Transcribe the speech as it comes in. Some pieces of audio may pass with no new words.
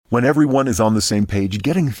When everyone is on the same page,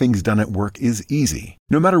 getting things done at work is easy.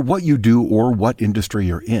 No matter what you do or what industry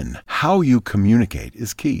you're in, how you communicate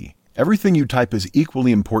is key. Everything you type is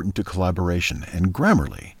equally important to collaboration, and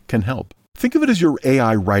Grammarly can help. Think of it as your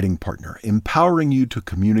AI writing partner, empowering you to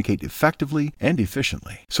communicate effectively and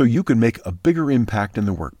efficiently so you can make a bigger impact in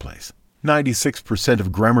the workplace. 96%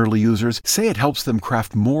 of Grammarly users say it helps them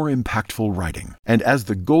craft more impactful writing. And as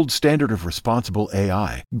the gold standard of responsible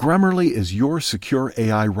AI, Grammarly is your secure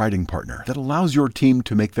AI writing partner that allows your team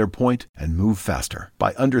to make their point and move faster.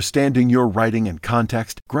 By understanding your writing and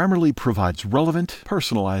context, Grammarly provides relevant,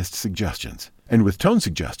 personalized suggestions. And with tone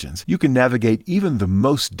suggestions, you can navigate even the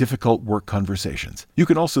most difficult work conversations. You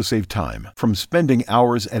can also save time, from spending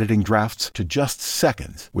hours editing drafts to just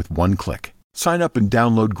seconds with one click. Sign up and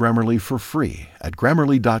download Grammarly for free at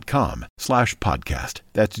Grammarly.com/podcast.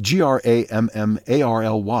 That's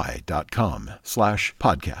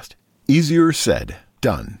GRAMMARLY.com/podcast. Easier said,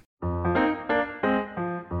 done.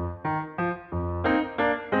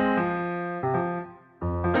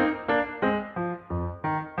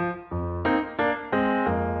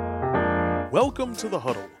 Welcome to The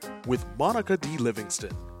Huddle with Monica D.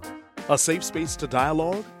 Livingston, a safe space to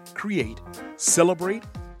dialogue, create, celebrate,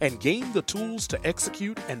 and gain the tools to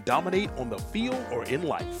execute and dominate on the field or in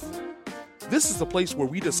life. This is the place where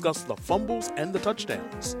we discuss the fumbles and the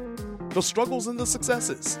touchdowns, the struggles and the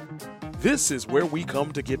successes. This is where we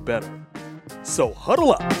come to get better. So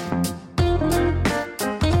huddle up.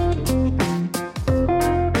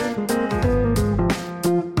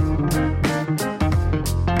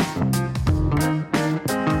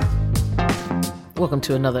 Welcome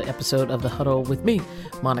to another episode of The Huddle with me,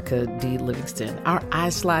 Monica D. Livingston. Our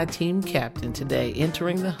iSlide team captain today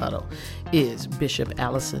entering the huddle is Bishop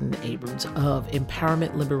Allison Abrams of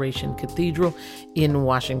Empowerment Liberation Cathedral in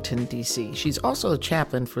Washington, D.C. She's also a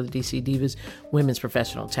chaplain for the D.C. Divas women's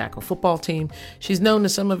professional tackle football team. She's known to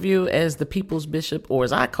some of you as the People's Bishop, or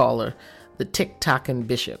as I call her, the TikToking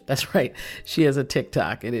Bishop. That's right. She has a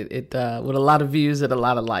TikTok, and it with a lot of views and a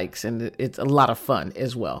lot of likes, and it's a lot of fun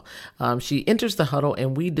as well. She enters the huddle,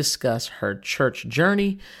 and we discuss her church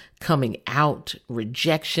journey, coming out,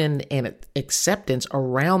 rejection, and acceptance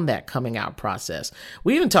around that coming out process.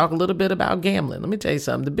 We even talk a little bit about gambling. Let me tell you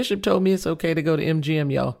something. The bishop told me it's okay to go to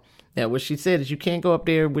MGM, y'all. Now, what she said is you can't go up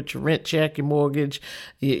there with your rent check, your mortgage,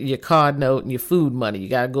 your card note, and your food money. You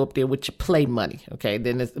got to go up there with your play money, okay?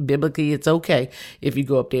 Then biblically, it's okay if you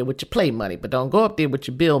go up there with your play money, but don't go up there with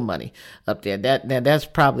your bill money up there. That's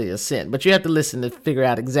probably a sin, but you have to listen to figure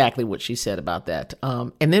out exactly what she said about that.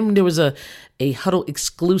 And then there was a huddle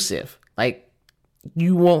exclusive. Like,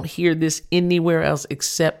 you won't hear this anywhere else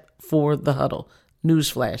except for the huddle.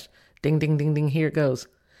 Newsflash. Ding, ding, ding, ding. Here it goes.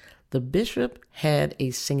 The bishop had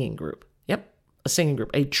a singing group. Yep, a singing group,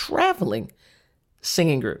 a traveling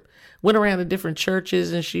singing group. Went around to different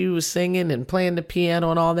churches and she was singing and playing the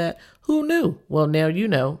piano and all that. Who knew? Well, now you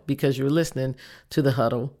know because you're listening to The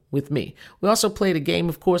Huddle with me. We also played a game,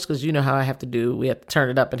 of course, because you know how I have to do. We have to turn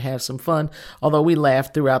it up and have some fun. Although we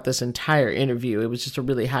laughed throughout this entire interview. It was just a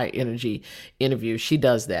really high energy interview. She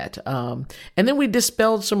does that. And then we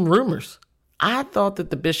dispelled some rumors. I thought that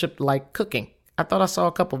the bishop liked cooking. I thought I saw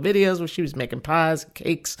a couple videos where she was making pies and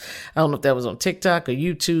cakes. I don't know if that was on TikTok or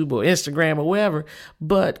YouTube or Instagram or wherever,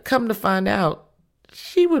 but come to find out,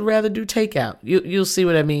 she would rather do takeout. You'll see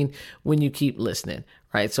what I mean when you keep listening,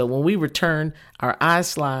 right? So when we return, our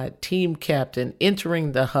iSlide team captain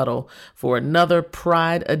entering the huddle for another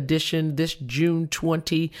Pride edition this June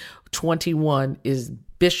 2021 is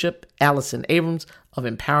Bishop Allison Abrams of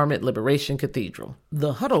Empowerment Liberation Cathedral.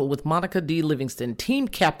 The Huddle with Monica D. Livingston team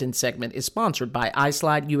captain segment is sponsored by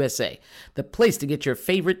iSlide USA, the place to get your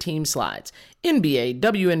favorite team slides. NBA,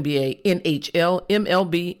 WNBA, NHL,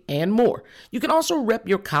 MLB, and more. You can also rep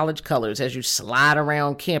your college colors as you slide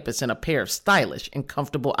around campus in a pair of stylish and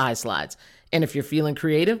comfortable iSlides. And if you're feeling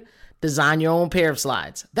creative, design your own pair of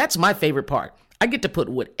slides. That's my favorite part. I get to put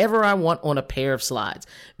whatever I want on a pair of slides.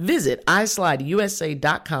 Visit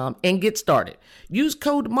iSlideUSA.com and get started. Use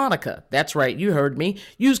code MONICA. That's right, you heard me.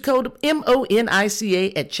 Use code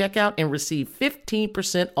MONICA at checkout and receive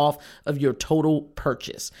 15% off of your total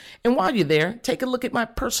purchase. And while you're there, take a look at my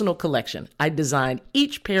personal collection. I designed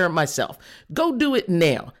each pair myself. Go do it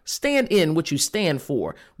now. Stand in what you stand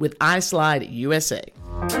for with iSlide USA.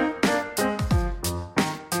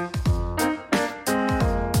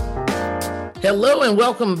 Hello and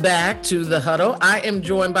welcome back to The Huddle. I am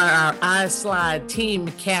joined by our iSlide team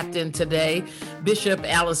captain today, Bishop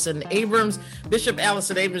Allison Abrams. Bishop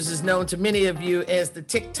Allison Abrams is known to many of you as the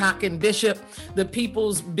TikToking Bishop, the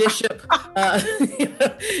People's Bishop.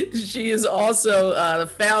 She is also the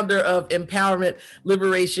founder of Empowerment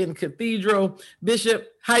Liberation Cathedral.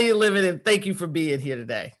 Bishop, how you living? And thank you for being here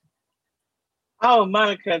today. Oh,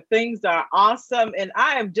 Monica, things are awesome. And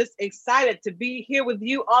I am just excited to be here with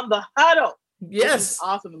you on The Huddle. Yes. This is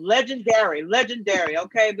awesome. Legendary.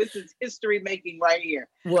 Okay. This is history making right here.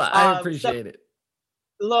 Well, I appreciate it.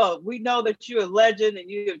 Look, we know that you're a legend and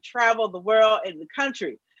you have traveled the world and the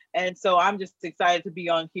country. And so I'm just excited to be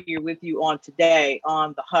on here with you on today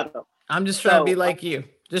on The Huddle. I'm just trying to be like you.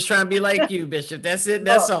 Just trying to be like you, Bishop. That's it.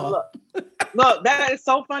 That's all. Look, that is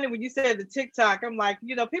so funny when you said the TikTok. I'm like,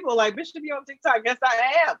 people are like, Bishop, you on TikTok? Yes,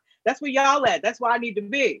 I am. That's where y'all at. That's where I need to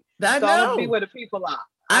be. I know. I'm gonna be where the people are.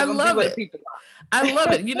 I love it. I love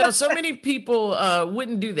it. So many people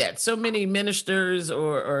wouldn't do that. So many ministers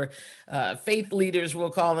or faith leaders,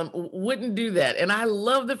 we'll call them, wouldn't do that. And I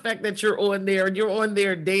love the fact that you're on there and you're on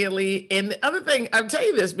there daily. And the other thing, I'll tell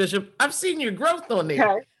you this, Bishop, I've seen your growth on there.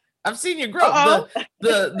 Okay. I've seen your growth.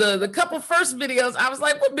 The couple first videos, I was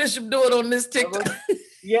like, what Bishop doing on this TikTok?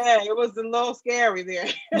 Yeah, it was a little scary there.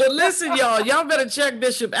 But listen, y'all better check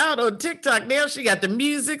Bishop out on TikTok. Now she got the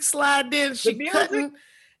music slide in. She cutting,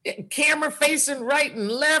 camera facing right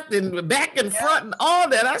and left and back and front and all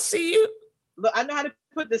that. I see you. Look, I know how to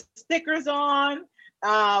put the stickers on.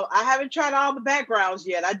 I haven't tried all the backgrounds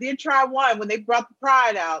yet. I did try one when they brought the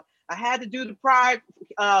Pride out. I had to do the Pride.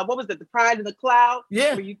 What was it? The Pride in the Cloud.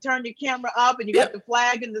 Yeah. Where you turn your camera up and you got the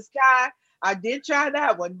flag in the sky. I did try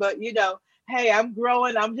that one, but hey, I'm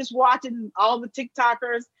growing. I'm just watching all the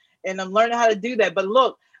TikTokers and I'm learning how to do that. But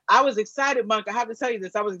look, I was excited, Monk. I have to tell you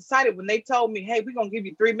this. I was excited when they told me, hey, we're going to give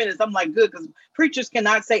you 3 minutes. I'm like, good, because preachers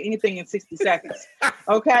cannot say anything in 60 seconds.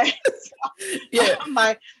 Okay. Yeah. I'm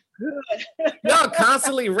like, good. Y'all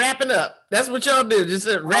constantly wrapping up. That's what y'all do. Just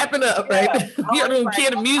wrapping up, right? You don't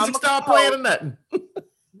care the music start playing or nothing.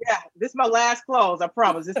 Yeah, this is my last close. I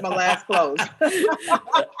promise. This is my last close.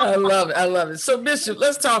 I love it. I love it. So, Bishop,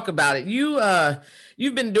 let's talk about it.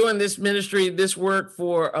 You've been doing this ministry, this work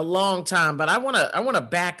for a long time, but I want to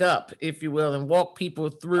back up, if you will, and walk people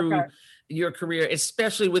through your career,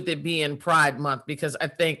 especially with it being Pride Month, because I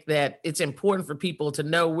think that it's important for people to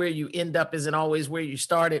know where you end up isn't always where you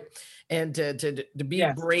started, and to be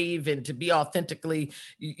brave and to be authentically,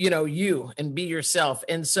 you and be yourself.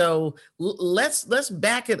 And so let's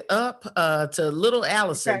back it up to little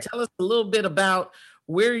Allison. Okay. Tell us a little bit about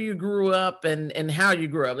where you grew up and how you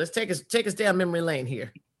grew up. Let's take us down memory lane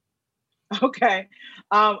here. Okay.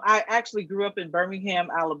 I actually grew up in Birmingham,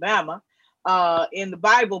 Alabama, in the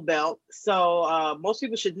Bible Belt. So most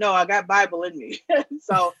people should know I got Bible in me.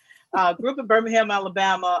 So grew up in Birmingham,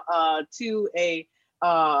 Alabama, to a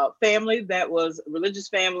family that was a religious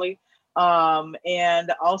family,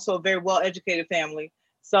 and also a very well-educated family.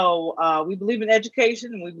 So we believe in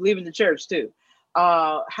education and we believe in the church too.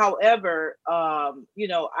 However,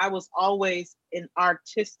 I was always an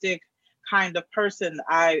artistic kind of person.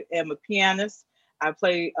 I am a pianist. I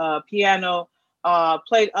play piano,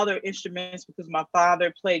 played other instruments because my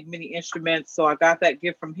father played many instruments. So I got that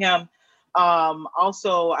gift from him.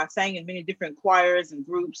 Also, I sang in many different choirs and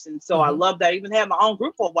groups. And so I love that. I even had my own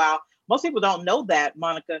group for a while. Most people don't know that,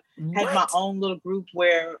 Monica. Had my own little group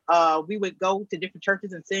where we would go to different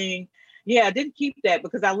churches and sing. Yeah, I didn't keep that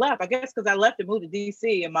because I left. I guess because I left and moved to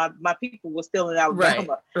DC and my people were still in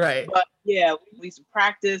Alabama. Right. But yeah, we used to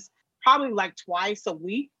practice probably like twice a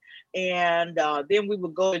week. And then we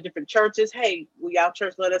would go to different churches. Hey, will y'all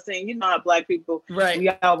church let us sing? You know how Black people, we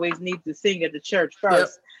always need to sing at the church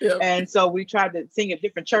first. Yep. And so we tried to sing at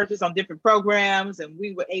different churches on different programs, and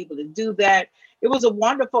we were able to do that. It was a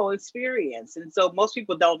wonderful experience. And so most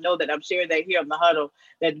people don't know that I'm sharing that here on The Huddle,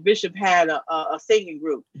 that the Bishop had a singing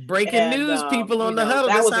group. Breaking news, people on The Huddle.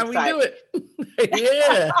 That's how exciting. We do it.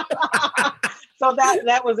 Yeah. So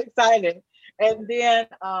that was exciting. And then,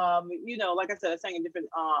 like I said, I sang in different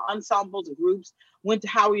ensembles and groups, went to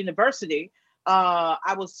Howard University.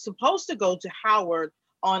 I was supposed to go to Howard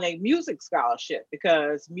on a music scholarship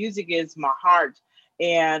because music is my heart.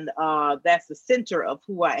 And that's the center of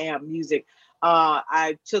who I am, music.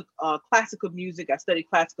 I took classical music. I studied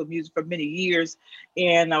classical music for many years.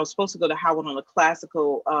 And I was supposed to go to Howard on a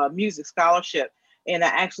classical music scholarship. And I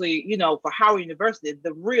actually, for Howard University,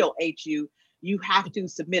 the real HU, you have to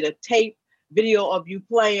submit a tape video of you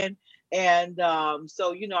playing. And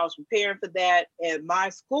so, I was preparing for that. At my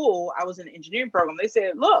school, I was in the engineering program. They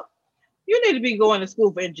said, look, you need to be going to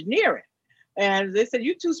school for engineering. And they said,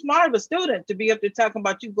 "You're too smart of a student to be up there talking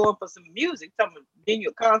about you going for some music, talking about being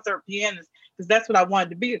a concert pianist," because that's what I wanted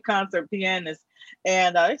to be, a concert pianist.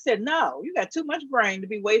 And they said, "No, you got too much brain to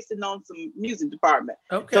be wasting on some music department."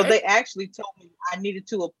 Okay. So they actually told me I needed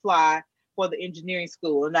to apply for the engineering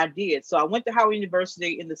school, and I did. So I went to Howard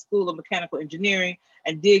University in the School of Mechanical Engineering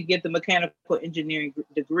and did get the mechanical engineering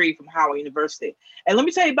degree from Howard University. And let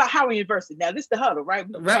me tell you about Howard University. Now, this is the huddle, right?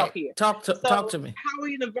 We Right. talk here. Talk to me.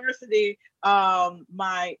 Howard University,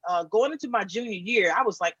 my going into my junior year, I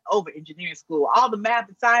was like over engineering school, all the math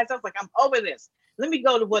and science. I was like, I'm over this. Let me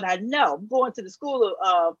go to what I know. I'm going to the School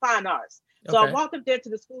of Fine Arts. So I walked up there to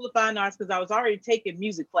the School of Fine Arts because I was already taking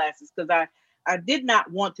music classes because I did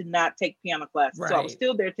not want to not take piano classes. Right. So I was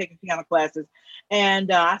still there taking piano classes.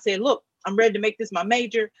 And I said, look, I'm ready to make this my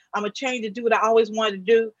major. I'm going to change and do what I always wanted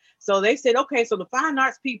to do. So they said, okay, so the fine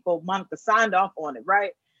arts people, Monica, signed off on it,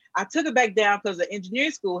 right? I took it back down because the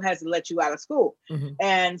engineering school has to let you out of school. Mhm.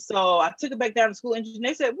 And so I took it back down to school. And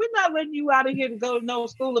they said, we're not letting you out of here to go to no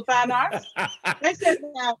School of Fine Arts. They said,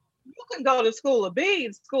 now, you can go to School of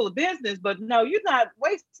Business, but no, you're not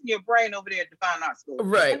wasting your brain over there at the Fine Arts School.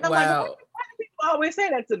 Right. And I'm Wow. like, why do people always say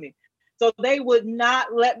that to me? So they would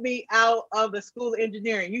not let me out of the School of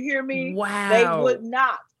Engineering. You hear me? Wow. They would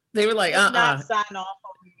not. They were like, not sign off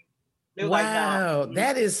on me. They were wow. like, no.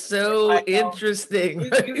 That is so Like, no.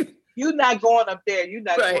 interesting. You're not going up there. You're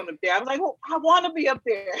not Right. going up there. I was like, well, I want to be up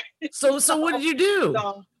there. So what did you do?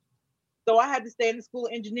 So I had to stay in the School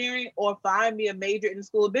of Engineering or find me a major in the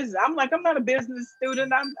School of Business. I'm like, I'm not a business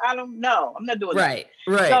student. I don't know. I'm not doing that.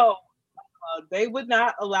 Right. So they would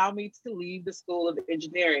not allow me to leave the School of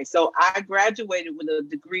Engineering. So I graduated with a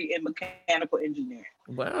degree in mechanical engineering.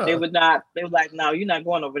 Wow. They were like, no, you're not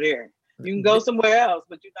going over there. You can go somewhere else,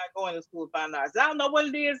 but you're not going to School of Fine Arts. I don't know what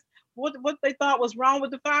it is, what they thought was wrong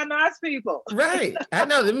with the fine arts people. Right. I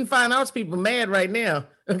know them fine arts people mad right now.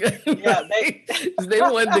 Okay. Yeah, they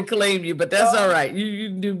wanted to claim you, but that's all right. You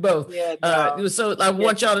do both. Yeah. No. So I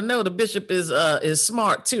want y'all to know the bishop is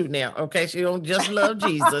smart too now. Okay. She don't just love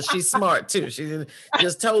Jesus. She's smart too. She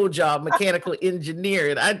just told y'all mechanical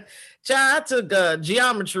engineering. I took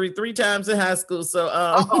geometry 3 times in high school. So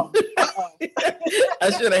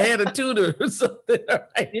I should have had a tutor or something.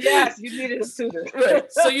 Right. Yes, you needed a tutor. Right.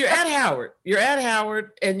 So you're at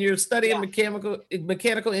Howard and you're studying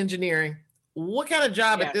mechanical engineering. What kind of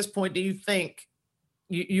job at this point do you think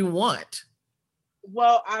you want?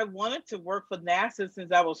 Well, I wanted to work for NASA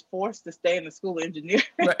since I was forced to stay in the School of Engineering.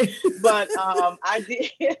 Right. But I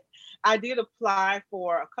did apply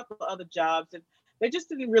for a couple of other jobs, and they just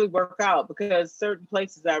didn't really work out because certain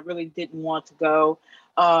places I really didn't want to go.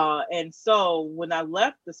 And so when I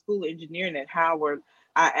left the School of Engineering at Howard,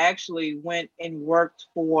 I actually went and worked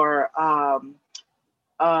for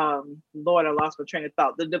Lord, I lost my train of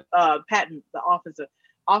thought. The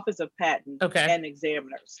Office of Patent and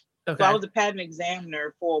Examiners. Okay. So I was a patent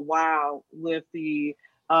examiner for a while with the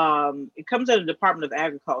it comes out of the Department of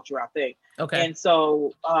Agriculture, I think. Okay. And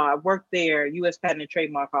so I worked there, U.S. Patent and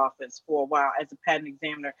Trademark Office, for a while as a patent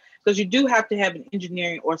examiner, because you do have to have an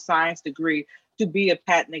engineering or science degree to be a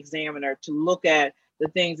patent examiner, to look at the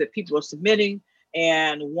things that people are submitting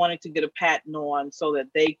and wanting to get a patent on so that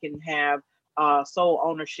they can have sole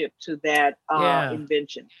ownership to that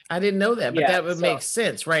invention. I didn't know that, but that would make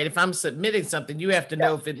sense, right? If I'm submitting something, you have to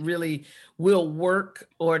know if it really will work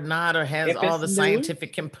or not, or has all the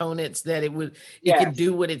scientific components that it can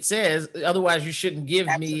do what it says. Otherwise, you shouldn't give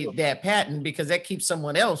me that patent, because that keeps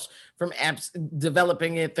someone else from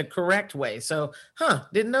developing it the correct way. So,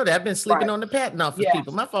 didn't know that. I've been sleeping on the patent office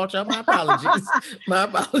people. My fault, y'all. My apologies. My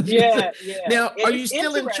apologies. Yeah. Now, are you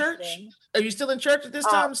still in church? Are you still in church at this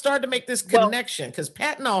time? Start to make this connection, because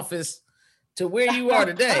patent office to where you are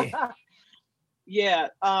today. Yeah.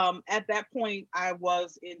 At that point, I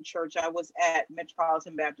was in church. I was at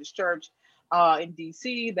Metropolitan Baptist Church in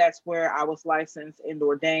DC. That's where I was licensed and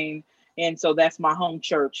ordained. And so that's my home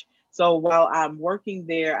church. So while I'm working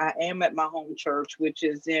there, I am at my home church, which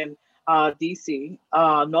is in DC,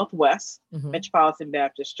 Northwest Metropolitan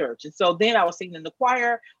Baptist Church. And so then I was singing in the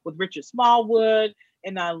choir with Richard Smallwood.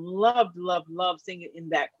 And I loved singing in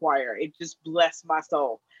that choir. It just blessed my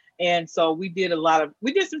soul. And so we did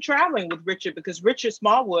some traveling with Richard, because Richard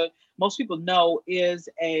Smallwood, most people know, is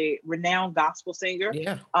a renowned gospel singer.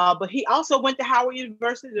 Yeah. But he also went to Howard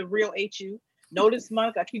University, the real HU. Notice,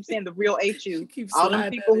 Monk, I keep saying the real HU. All them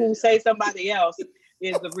people who say somebody else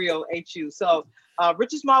is the real HU. So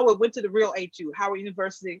Richard Smallwood went to the real HU, Howard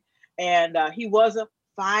University, and he was a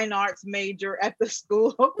fine arts major at the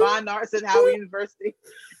School of Fine Arts at Howard University.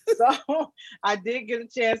 So I did get a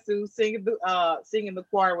chance to sing in the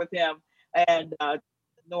choir with him. And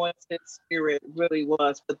anointed spirit really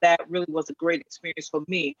was. But that really was a great experience for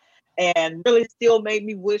me, and really still made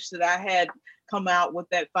me wish that I had come out with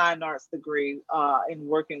that fine arts degree in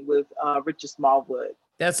working with Richard Smallwood.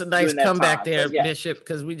 That's a nice comeback there, Bishop,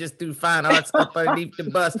 because we just threw fine arts up underneath the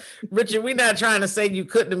bus. Richard, we're not trying to say you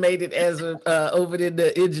couldn't have made it as over in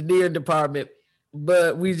the engineering department,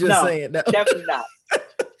 but we just saying no. Definitely not.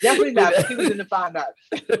 Definitely not. She was in the fine arts.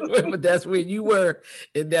 But that's where you were,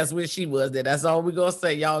 and that's where she was. There. That's all we're gonna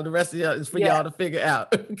say, y'all. The rest of y'all is for y'all to figure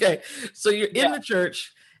out. Okay, so you're in the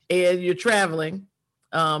church and you're traveling.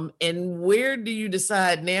 And where do you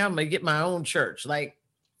decide now I'm gonna get my own church? Like,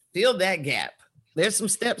 fill that gap. There's some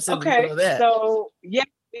steps in the middle of that. So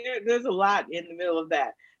there's a lot in the middle of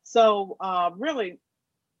that. So really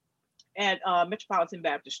at Metropolitan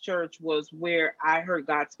Baptist Church was where I heard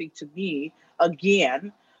God speak to me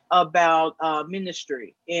again about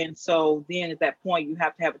ministry. And so then at that point, you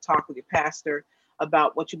have to have a talk with your pastor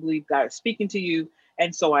about what you believe God is speaking to you.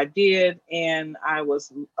 And so I did, and I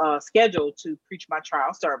was scheduled to preach my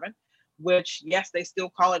trial sermon, which, yes, they still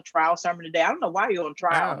call it trial sermon today. I don't know why you're on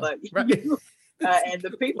trial, but and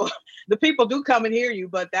the people do come and hear you,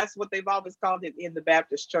 but that's what they've always called it in the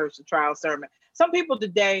Baptist church, the trial sermon. Some people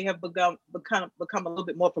today have become a little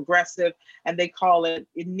bit more progressive, and they call it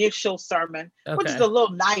initial sermon, which is a little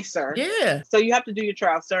nicer. Yeah. So you have to do your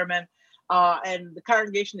trial sermon, and the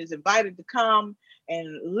congregation is invited to come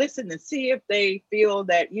and listen and see if they feel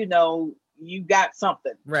that, you got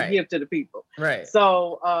something to give to the people. Right.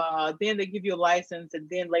 So then they give you a license, and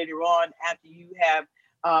then later on, after you have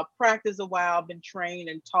practiced a while, been trained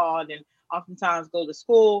and taught, and oftentimes go to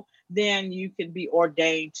school, then you can be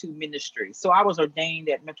ordained to ministry. So I was ordained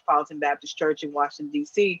at Metropolitan Baptist Church in Washington,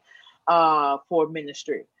 D.C. For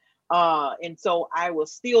ministry. And so I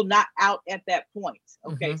was still not out at that point.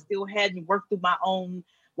 Okay. Still hadn't worked through my own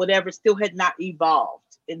whatever, still had not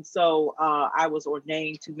evolved. And so I was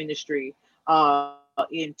ordained to ministry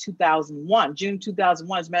in 2001, June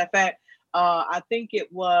 2001. As a matter of fact, I think it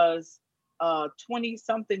was 20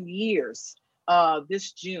 something years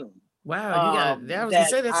this June. Wow, you got. I was gonna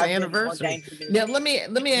say that's an anniversary. Now let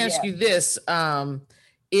me ask you this: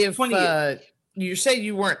 if you say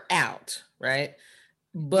you weren't out, right?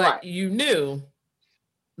 But you knew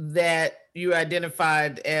that you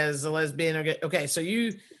identified as a lesbian. Okay, so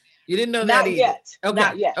you didn't know that either. Yet. Okay.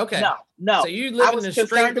 Not yet. Okay. No. So you live in a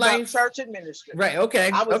straight life. About church and ministry. Right.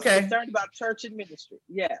 Okay. I was concerned about church and ministry.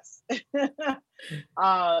 Yes.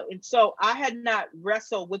 And so I had not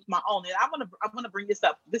wrestled with my own. And I'm gonna bring this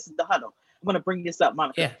up. This is the huddle. I'm gonna bring this up,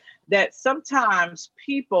 Monica. Yeah. That sometimes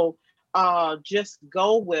people just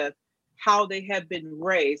go with how they have been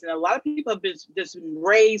raised, and a lot of people have been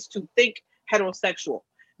raised to think heterosexual.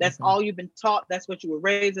 That's all you've been taught. That's what you were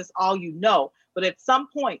raised. That's all you know. But at some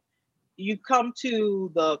point, you come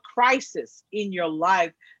to the crisis in your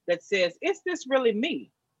life that says, is this really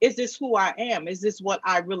me? Is this who I am? Is this what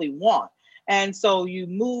I really want? And so you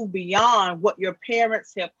move beyond what your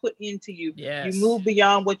parents have put into you. Yes. You move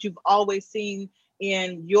beyond what you've always seen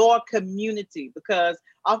in your community, because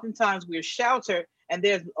oftentimes we're sheltered and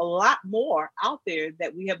there's a lot more out there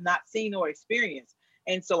that we have not seen or experienced.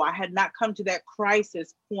 And so I had not come to that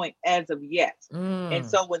crisis point as of yet. And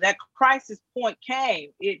so when that crisis point came,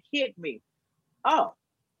 it hit me. Oh,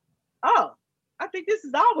 I think this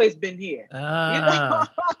has always been here.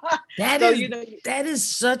 That is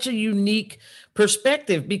such a unique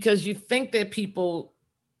perspective, because you think that people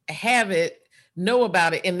have it, know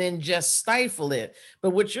about it, and then just stifle it. But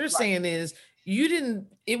what you're saying is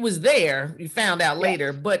it was there, you found out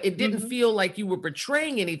later, but it didn't feel like you were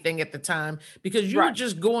portraying anything at the time, because you were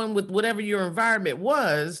just going with whatever your environment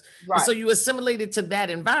was. And so you assimilated to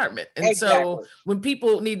that environment. And so when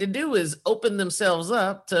people need to do is open themselves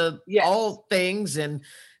up to all things and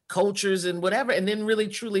cultures and whatever, and then really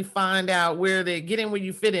truly find out where they get in, where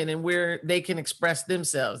you fit in, and where they can express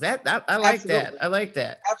themselves. I like that. I like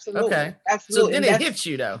that. Absolutely. Okay. Absolutely. So then it hits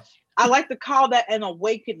you though. I like to call that an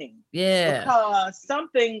awakening. Yeah. Because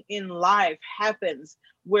something in life happens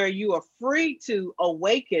where you are free to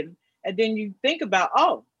awaken, and then you think about,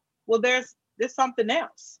 there's something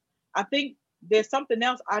else. I think there's something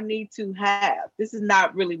else I need to have. This is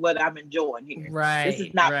not really what I'm enjoying here. Right. This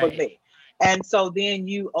is not for me. And so then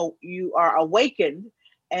you are awakened.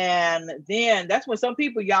 And then that's when some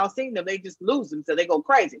people, y'all seen them, they just lose them. So they go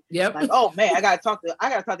crazy. Yep. Like, oh man, I gotta talk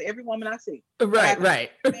to every woman I see. Right.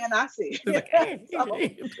 Man, I see. So,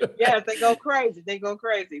 yes, they go crazy.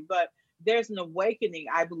 But there's an awakening,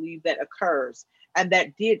 I believe, that occurs. And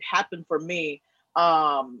that did happen for me.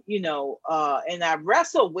 And I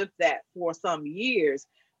wrestled with that for some years,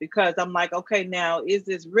 because I'm like, okay, now is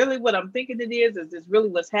this really what I'm thinking it is? Is this really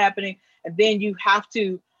what's happening? And then you have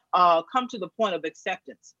to come to the point of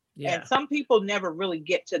acceptance. Yeah. And some people never really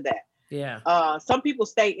get to that. Yeah. Some people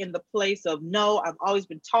stay in the place of, no, I've always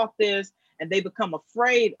been taught this, and they become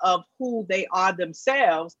afraid of who they are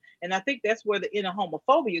themselves. And I think that's where the inner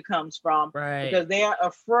homophobia comes from, Right. because they are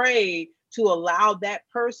afraid to allow that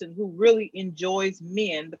person who really enjoys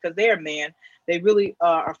men, because they're men, they really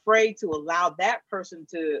are afraid to allow that person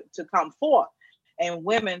to come forth. And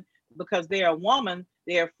women, because they're a woman,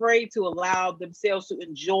 they're afraid to allow themselves to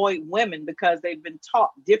enjoy women because they've been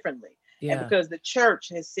taught differently. Yeah. And because the church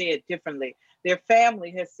has said differently, their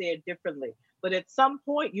family has said differently. But at some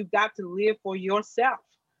point, you've got to live for yourself.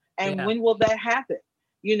 And Yeah. when will that happen?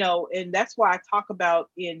 You know, and that's why I talk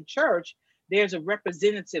about in church, there's a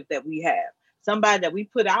representative that we have, somebody that we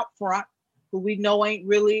put out front who we know ain't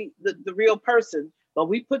really the real person, but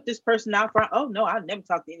we put this person out front. Oh, no, I never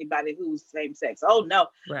talk to anybody who's same sex. Oh, no,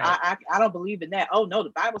 Right. I don't believe in that. Oh, no, the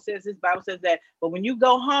Bible says this, Bible says that. But when you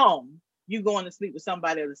go home, you going to sleep with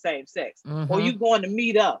somebody of the same sex, or you going to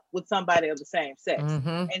meet up with somebody of the same sex.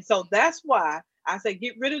 And so that's why I say,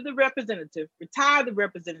 get rid of the representative, retire the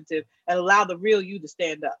representative, and allow the real you to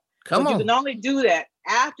stand up. Come But on. you can only do that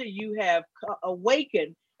after you have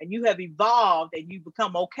awakened and you have evolved and you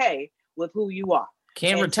become okay with who you are.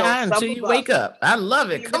 Can't And so retire some until of you us wake up. I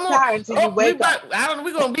love it. can't Come on. retire until you wake up.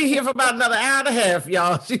 We're going to be here for about another hour and a half,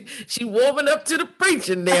 y'all. She warming up to the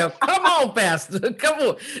preaching now. Come on, Pastor. Come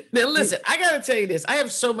on. Now, listen, I got to tell you this. I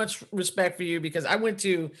have so much respect for you because I went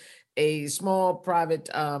to a small private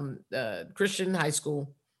Christian high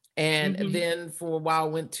school. And then for a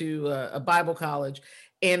while went to a Bible college.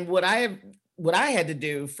 And what I had to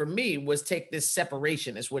do for me was take this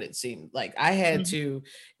separation, is what it seemed like. I had to,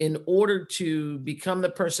 in order to become the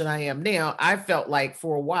person I am now, I felt like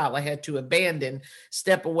for a while I had to abandon,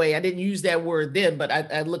 step away. I didn't use that word then, but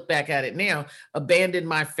I look back at it now, abandon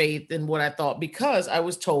my faith in what I thought, because I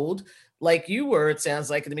was told, like you were, it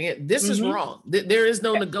sounds like, in the beginning, this is wrong. There is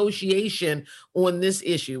no negotiation on this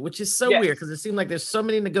issue, which is so weird, because it seemed like there's so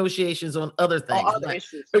many negotiations on other things, on other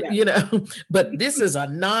issues, you know, but this is a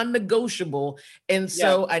non-negotiable. And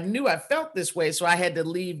so I knew I felt this way. So I had to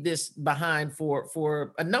leave this behind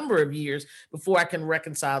for a number of years before I can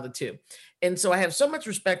reconcile the two. And so I have so much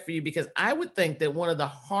respect for you, because I would think that one of the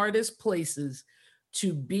hardest places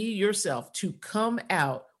to be yourself, to come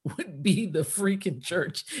out, would be the freaking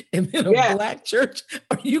church. And then a Black church.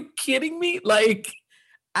 Are you kidding me? Like,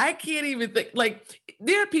 I can't even think, like,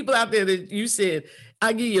 there are people out there that you said,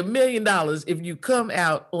 I'll give you $1 million if you come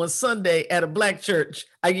out on Sunday at a Black church.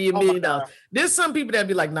 I give you $1 million. There's some people that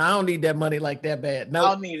be like, no, I don't need that money like that bad. No,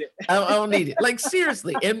 I don't need it. I don't need it. Like,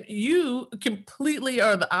 seriously. And you completely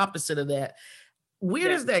are the opposite of that. Where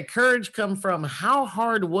does that courage come from? How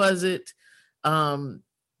hard was it?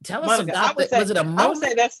 Tell us about that. Was it a moment? I would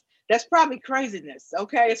say that's probably craziness.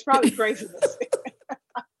 Okay, it's probably craziness.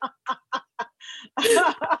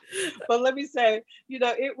 But let me say, you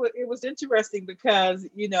know, it was interesting because,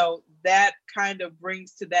 you know, that kind of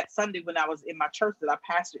brings to that Sunday when I was in my church that I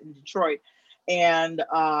pastored in Detroit. And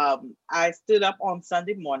I stood up on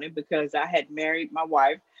Sunday morning because I had married my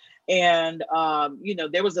wife. And, you know,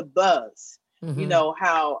 there was a buzz. You know,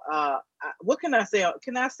 how, what can I say?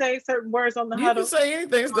 Can I say certain words on the huddle? You can say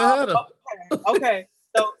anything. It's the huddle. Okay.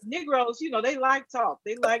 So Negroes, you know, they like talk.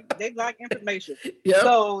 They like information. Yep.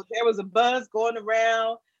 So there was a buzz going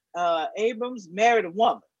around. Abrams married a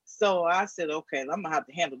woman. So I said, okay, I'm going to have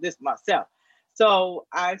to handle this myself. So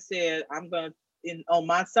I said, I'm going to, on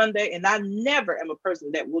my Sunday, and I never am a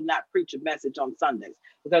person that will not preach a message on Sundays,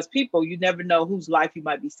 because people, you never know whose life you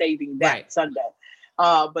might be saving that Sunday.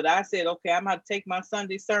 But I said, okay, I'm going to take my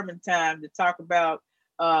Sunday sermon time to talk about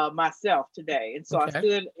myself today. And so I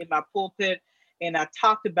stood in my pulpit and I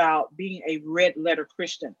talked about being a red letter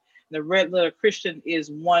Christian. And the red letter Christian is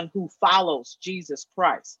one who follows Jesus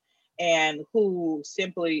Christ and who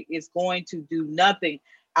simply is going to do nothing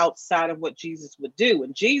outside of what Jesus would do.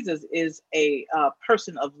 And Jesus is a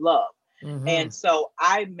person of love. And so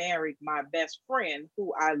I married my best friend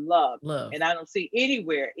who I love. And I don't see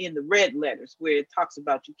anywhere in the red letters where it talks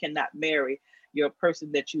about you cannot marry your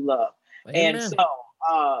person that you love. Amen. And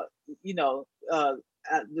so, you know,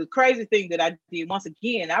 the crazy thing that I did once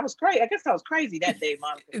again, I was crazy. I guess I was crazy that day,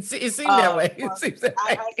 Monica. It seemed that way. It seems that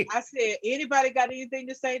way. I said, anybody got anything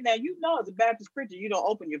to say? Now, you know, as a Baptist preacher, you don't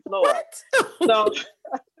open your floor up.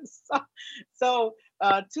 So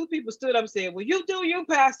two people stood up and said, well, you do you,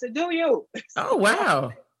 Pastor, do you? Oh,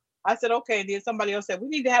 wow. I said, okay. And then somebody else said, we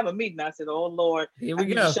need to have a meeting. I said, oh, Lord, here we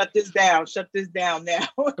go. Shut this down now.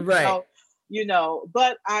 Right. So,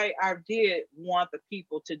 But I did want the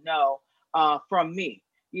people to know from me.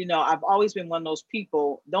 I've always been one of those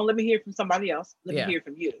people. Don't let me hear from somebody else. Let me hear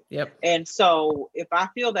from you. Yep. And so if I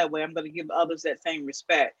feel that way, I'm going to give others that same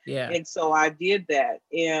respect. Yeah. And so I did that.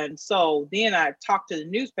 And so then I talked to the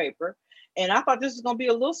newspaper, and I thought this was going to be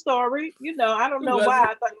a little story. I don't know why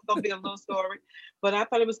I thought it was going to be a little story, but I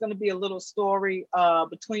thought it was going to be a little story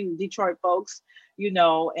between Detroit folks,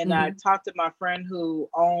 and I talked to my friend who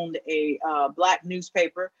owned a Black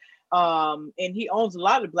newspaper, and he owns a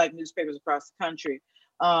lot of Black newspapers across the country.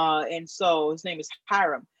 And so his name is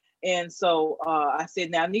Hiram. And so I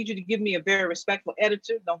said, now I need you to give me a very respectful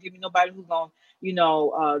editor. Don't give me nobody who's going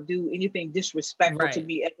to, do anything disrespectful to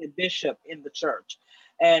me as a bishop in the church.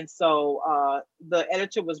 And so the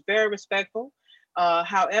editor was very respectful.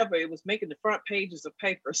 However, it was making the front pages of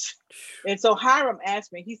papers. And so Hiram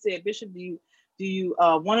asked me, he said, Bishop, do you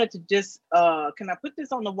want it to just, can I put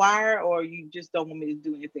this on the wire, or you just don't want me to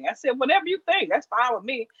do anything? I said, whatever you think, that's fine with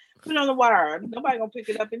me. Put it on the wire. Nobody gonna pick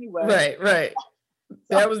it up anyway. Right. So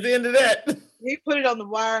that was the end of that. He put it on the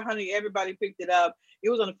wire, honey. Everybody picked it up. It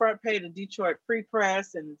was on the front page of Detroit Free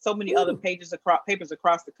Press and so many other papers across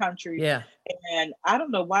the country. Yeah. And I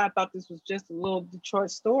don't know why I thought this was just a little Detroit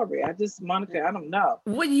story. Monica, I don't know.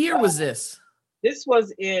 What year was this? This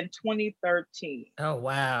was in 2013. Oh,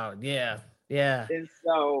 wow. Yeah. And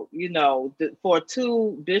so, for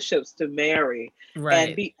two bishops to marry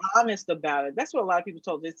and be honest about it. That's what a lot of people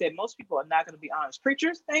told. They said most people are not going to be honest.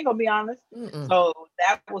 Preachers, they ain't going to be honest. So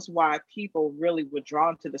that was why people really were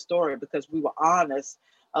drawn to the story, because we were honest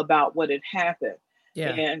about what had happened. Yeah.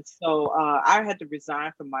 And so I had to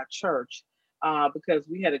resign from my church because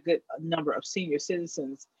we had a good number of senior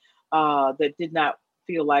citizens that did not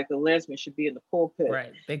feel like a lesbian should be in the pulpit.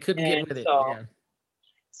 Right. They couldn't get with it.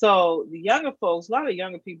 So the younger folks, a lot of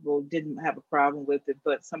younger people didn't have a problem with it,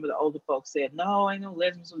 but some of the older folks said, no, ain't no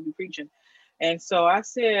lesbians will be preaching. And so I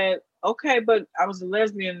said, okay, but I was a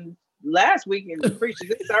lesbian last week and preaching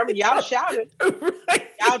this sermon. Y'all shouted. Right.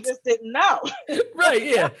 Y'all just didn't know. Right,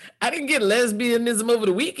 yeah. I didn't get lesbianism over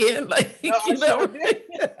the weekend.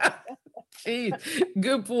 Jeez.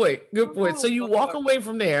 Good point. So you walk away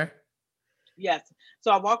from there. Yes. So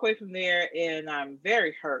I walk away from there and I'm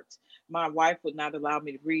very hurt. My wife would not allow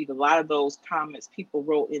me to read a lot of those comments people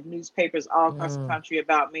wrote in newspapers all across the country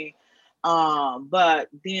about me. But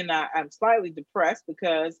then I'm slightly depressed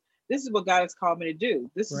because this is what God has called me to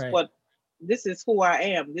do. This is who I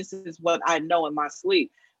am. This is what I know in my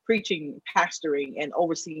sleep, preaching, pastoring, and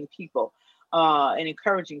overseeing people, and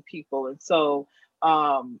encouraging people. And so,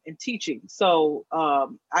 and teaching. So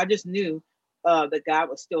I just knew that God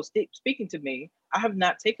was still speaking to me. I have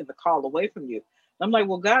not taken the call away from you. I'm like,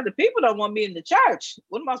 well, God, the people don't want me in the church.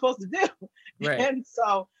 What am I supposed to do? Right. And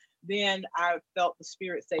so then I felt the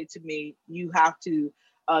Spirit say to me, you have to,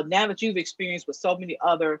 now that you've experienced what so many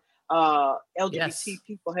other LGBT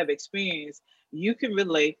people have experienced, you can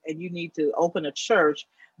relate, and you need to open a church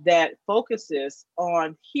that focuses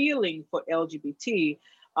on healing for LGBT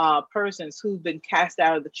persons who've been cast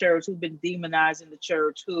out of the church, who've been demonized in the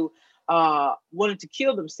church, who wanted to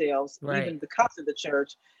kill themselves even because of the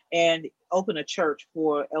church, and open a church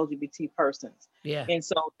for LGBT persons. Yeah. And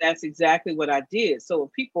so that's exactly what I did. So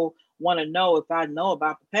if people want to know if I know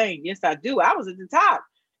about the pain, yes, I do. I was at the top.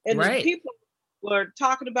 And the people were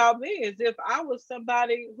talking about me as if I was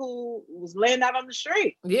somebody who was laying out on the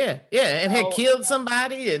street. Yeah. And had killed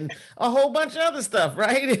somebody and a whole bunch of other stuff,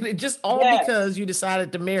 right? And it just all because you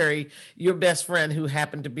decided to marry your best friend who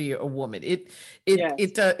happened to be a woman.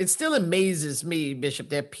 It still amazes me, Bishop,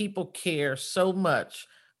 that people care so much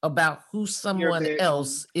about who someone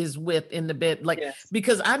else is with in the bed.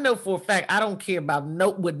 Because I know for a fact, I don't care about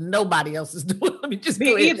what nobody else is doing. Let me just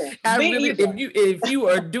go ahead. If you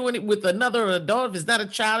are doing it with another adult, if it's not a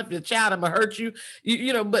child, if you're a child, I'm gonna hurt you.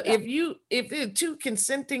 But if they're two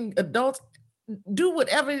consenting adults, do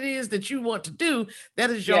whatever it is that you want to do. That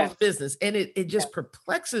is your business. And it just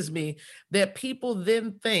perplexes me that people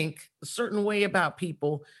then think a certain way about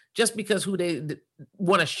people just because who they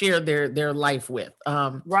want to share their life with.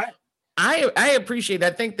 Right. I appreciate it.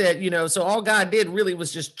 I think that, so all God did really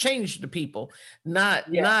was just change the people, not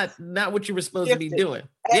what you were supposed to be doing.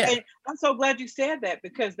 And I'm so glad you said that,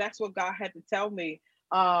 because that's what God had to tell me.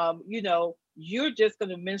 You're just going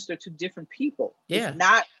to minister to different people. Yeah.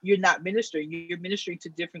 You're not ministering, you're ministering to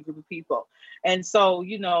different group of people. And so,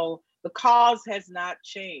 the cause has not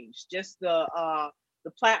changed. Just the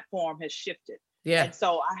platform has shifted. Yeah. And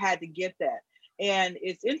so I had to get that. And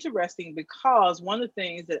it's interesting because one of the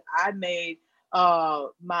things that I made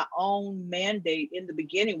my own mandate in the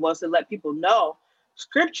beginning was to let people know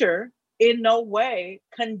Scripture in no way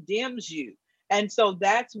condemns you. And so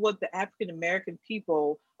that's what the African American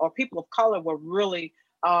people or people of color were really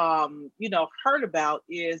heard about,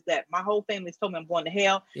 is that my whole family's told me I'm going to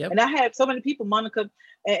hell. Yep. And I had so many people, Monica,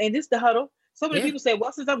 and this is the huddle. So many people say,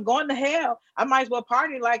 well, since I'm going to hell, I might as well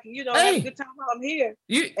party, like, have a good time while I'm here.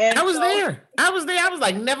 I was there. I was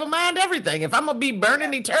like, never mind everything. If I'm going to be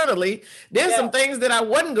burning eternally, there's some things that I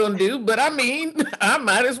wasn't going to do, but I mean, I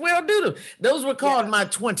might as well do them. Those were called my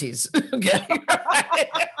 20s. Okay.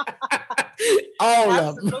 All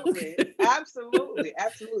absolutely, of them. absolutely.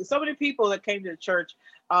 So many people that came to the church,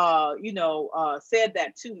 said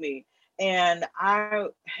that to me, and I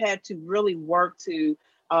had to really work to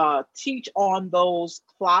teach on those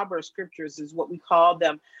clobber scriptures, is what we call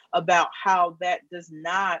them, about how that does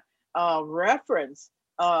not reference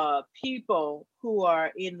people who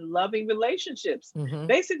are in loving relationships. Mm-hmm.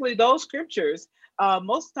 Basically, those scriptures,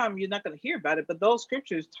 most of the time you're not going to hear about it, but those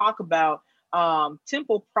scriptures talk about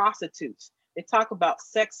temple prostitutes. They talk about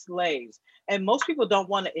sex slaves. And most people don't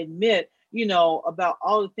want to admit, about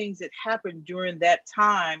all the things that happened during that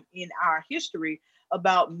time in our history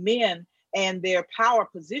about men and their power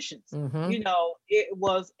positions. Mm-hmm. It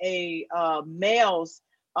was a male's,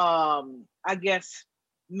 I guess,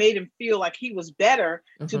 made him feel like he was better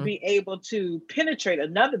to be able to penetrate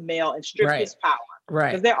another male and strip his power.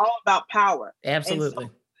 Right. Because they're all about power. Absolutely.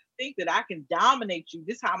 And so think that I can dominate you.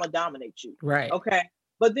 This is how I'm gonna dominate you. Right. Okay.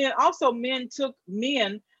 But then also men took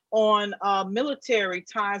men on military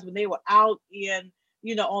times when they were out in,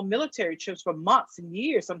 on military trips for months and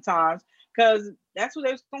years sometimes, because that's what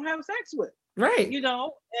they was gonna have sex with. Right.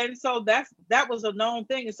 And so that was a known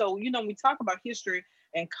thing. And so, when we talk about history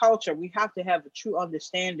and culture, we have to have a true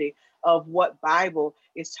understanding of what Bible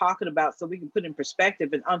is talking about, so we can put in perspective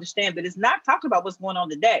and understand that it's not talking about what's going on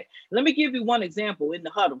today. Let me give you one example in the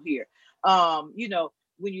huddle here.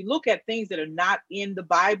 When you look at things that are not in the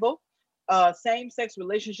Bible, same-sex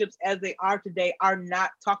relationships as they are today are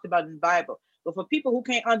not talked about in the Bible. But for people who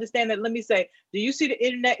can't understand that, let me say, do you see the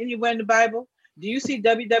internet anywhere in the Bible? Do you see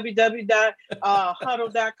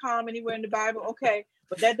www.huddle.com anywhere in the Bible? Okay,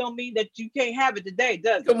 but that don't mean that you can't have it today,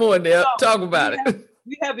 does it? Come on now, talk about it.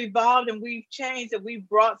 We have evolved and we've changed and we've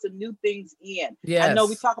brought some new things in. Yes. I know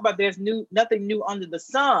we talk about there's nothing new under the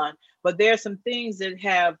sun, but there's some things that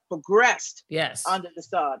have progressed under the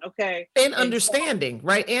sun. Okay. And understanding,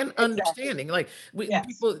 right? And understanding. Like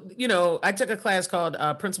people, I took a class called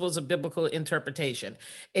Principles of Biblical Interpretation.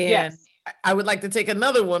 And I would like to take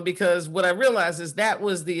another one, because what I realized is that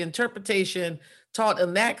was the interpretation taught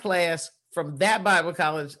in that class from that Bible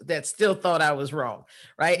college that still thought I was wrong,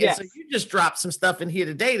 right? Yes. And so you just dropped some stuff in here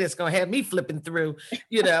today that's going to have me flipping through,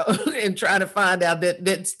 and trying to find out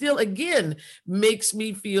that still, again, makes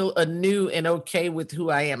me feel anew and okay with who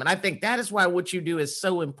I am. And I think that is why what you do is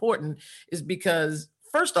so important, is because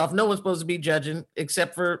first off, no one's supposed to be judging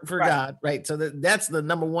except for God, right? So that's the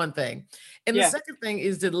number one thing. And the second thing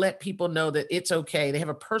is to let people know that it's okay. They have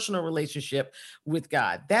a personal relationship with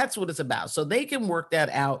God. That's what it's about. So they can work that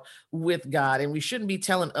out with God, and we shouldn't be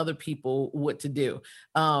telling other people what to do.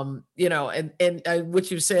 And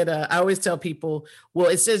what you said, I always tell people, well,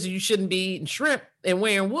 it says you shouldn't be eating shrimp and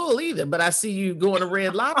wearing wool either, but I see you going to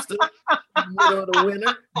Red Lobster the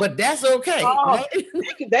winter, but that's okay. Right?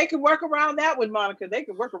 They can work around that one, Monica. They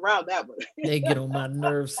can work around that one. They get on my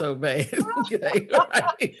nerves so bad. Okay,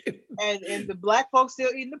 right. And the black folks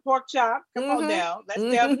still eating the pork chop. Come on now, let's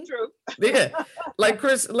tell the truth. Yeah, like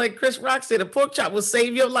Chris Rock said, a pork chop will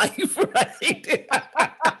save your life, right?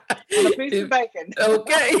 And a piece of bacon.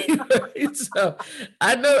 Okay, so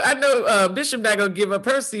I know Bishop not gonna give up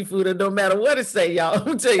her seafood, and no matter what it say, y'all. I'm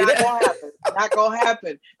gonna tell you that. Not gonna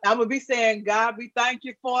happen. I'm gonna be saying, God, we thank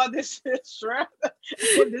you for this shrimp,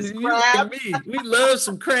 this crab. We love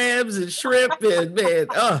some crabs and shrimp, and man,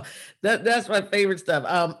 that's my favorite stuff.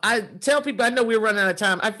 I tell people, I know we're running out of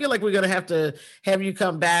time. I feel like we're gonna have to have you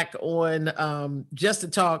come back on just to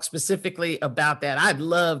talk specifically about that. I'd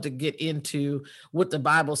love to get into what the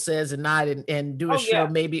Bible says and not, and do a show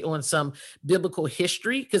maybe on some biblical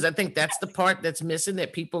history, because I think that's the part that's missing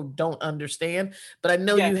that people don't understand. But I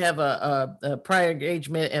know you have a prior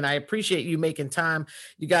engagement, and I appreciate you making time.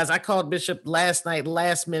 You guys, I called Bishop last night,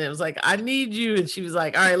 last minute. I was like, I need you. And she was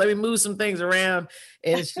like, all right, let me move some things around.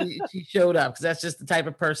 And she showed up, because that's just the type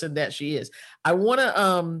of person that she is. I want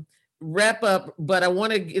to wrap up, but I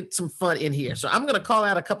want to get some fun in here. So I'm going to call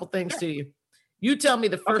out a couple things to you. You tell me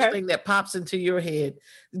the first thing that pops into your head.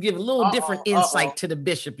 Give a little different insight to the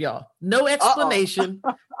bishop, y'all. No explanation,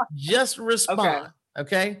 just respond.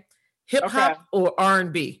 Okay? Hip hop or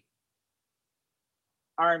R&B?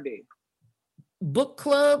 R&B. Book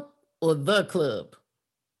club or the club?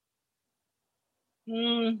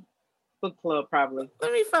 Book club, probably.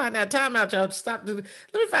 Let me find out. Time out, y'all. Stop. Let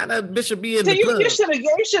me find out Bishop be in So the club. you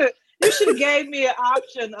should have gave me an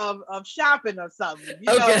option of shopping or something.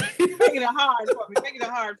 You know, making it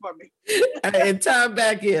hard for me. And time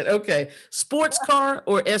back in. Okay. Sports car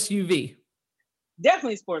or SUV?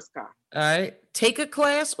 Definitely sports car. All right. Take a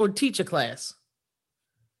class or teach a class?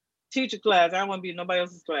 Teach a class. I don't want to be in nobody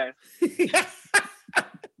else's class.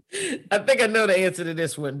 I think I know the answer to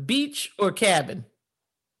this one. Beach or cabin?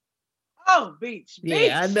 Oh, beach.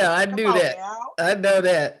 Yeah, I know. I knew that. I know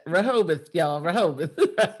that. Rehoboth, y'all. Rehoboth.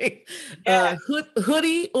 Right? Yeah.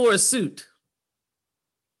 Hoodie or a suit?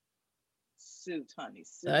 Suit, honey.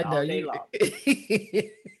 Suit I know all day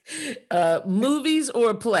long. Movies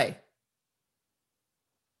or a play?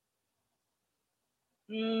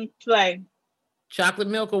 Play. Chocolate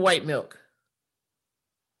milk or white milk?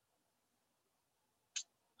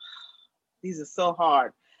 These are so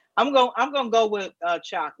hard. I'm gonna go with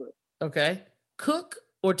chocolate. Okay. Cook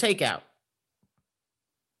or take out?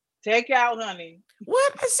 Take out, honey.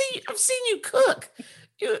 What? I've seen you cook.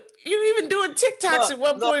 You're even doing TikToks at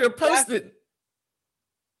one point or posted.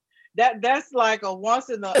 That's like a once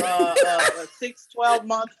in a 12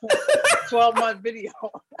 month video.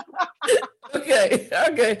 Okay.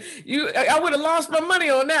 I would have lost my money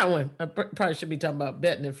on that one. I probably should be talking about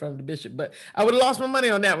betting in front of the bishop, but I would have lost my money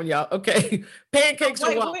on that one, y'all. Okay. Pancakes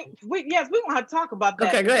or waffles? Yes, we want to talk about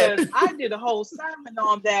that. Okay, go ahead. Because I did a whole sermon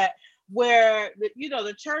on that where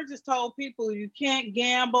the churches told people you can't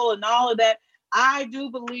gamble and all of that. I do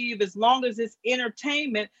believe as long as it's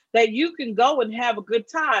entertainment that you can go and have a good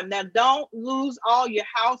time. Now, don't lose all your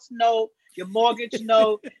house note, your mortgage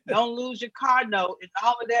note, don't lose your car note and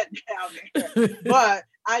all of that down there. But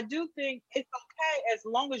I do think it's okay as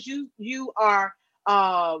long as you are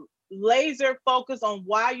laser focused on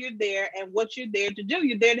why you're there and what you're there to do.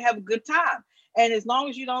 You're there to have a good time. And as long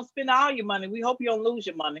as you don't spend all your money, we hope you don't lose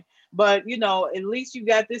your money. But, at least you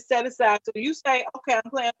got this set aside. So you say, okay, I'm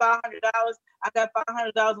playing $500. I got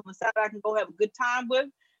 $500 on the side I can go have a good time with.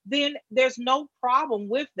 Then there's no problem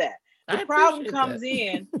with that. The problem comes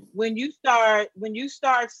in when you start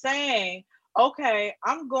saying, okay,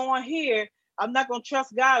 I'm going here. I'm not going to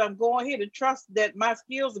trust God. I'm going here to trust that my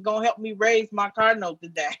skills are going to help me raise my car note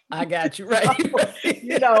today. I got you right. You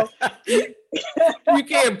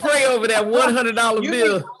can't pray over that $100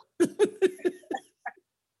 bill.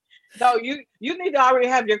 No, you need to already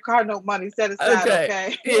have your car note money set aside.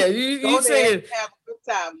 Okay. Yeah, you saying have a good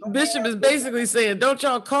time. Bishop is basically saying, don't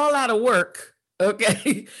y'all call out of work,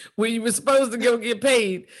 okay, when you were supposed to go get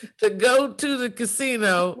paid to go to the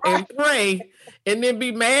casino and pray and then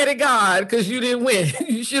be mad at God because you didn't win.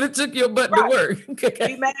 You should have took your butt to work. Okay.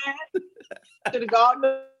 Be mad. Should have gone.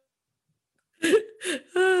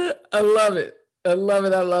 I love it. I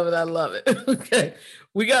love it. Okay.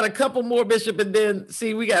 We got a couple more, Bishop, and then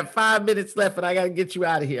we got 5 minutes left, and I got to get you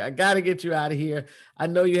out of here. I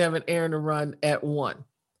know you have an errand to run at 1.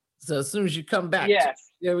 So as soon as you come back,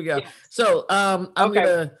 there we go. Yes. So I'm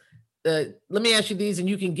gonna let me ask you these, and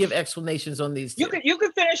you can give explanations on these. You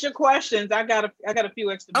can finish your questions. I got a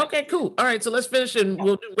few extra minutes. Okay, cool. All right, so let's finish, and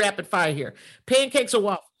we'll do rapid fire here. Pancakes or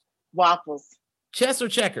waffles? Waffles. Chess or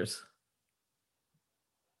checkers?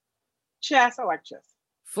 Chess. I like chess.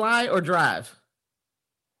 Fly or drive?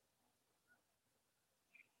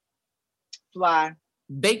 Fly.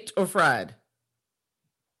 Baked or fried?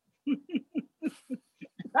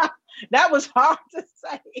 That was hard to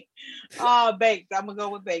say. Baked. I'm gonna go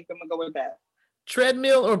with baked. I'm gonna go with that.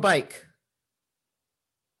 Treadmill or bike?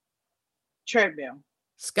 Treadmill.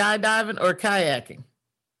 Skydiving or kayaking?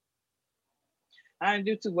 I didn't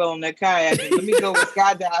do too well on that kayaking. Let me go with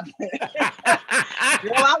skydiving.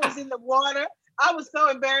 Girl, I was in the water. I was so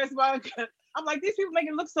embarrassed by it. I'm like, these people make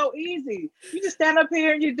it look so easy. You just stand up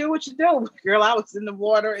here and you do what you do. Girl, I was in the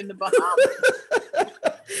water in the Bahamas.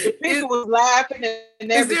 People was laughing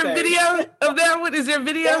and everything. Is there video of that one? Is there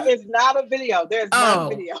video? There is not a video. There's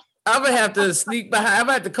not a video. I'm going to have to sneak behind. I'm going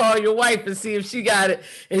to have to call your wife and see if she got it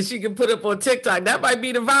and she can put it up on TikTok. That might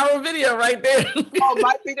be the viral video right there. Oh,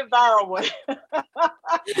 might be the viral one.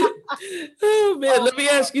 Oh, man. Let me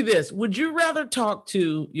ask you this. Would you rather talk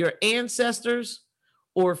to your ancestors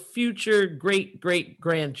or future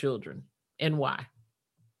great-great-grandchildren, and why?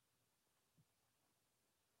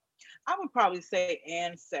 I would probably say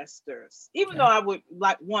ancestors, even though I would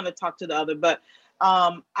want to talk to the other, but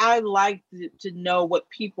I like to know what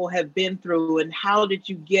people have been through and how did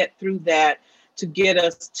you get through that to get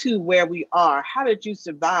us to where we are? How did you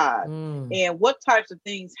survive? And what types of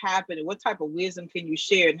things happen and what type of wisdom can you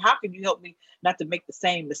share? And how can you help me not to make the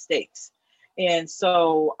same mistakes? And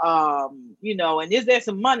so, and is there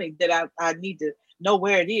some money that I need to know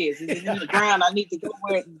where it is. Is it in the ground? I need to go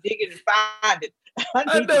where and dig it and find it.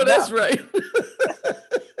 I know that's right.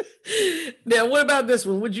 Now, what about this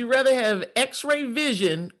one? Would you rather have X-ray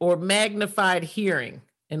vision or magnified hearing,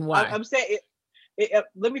 and why? I'm saying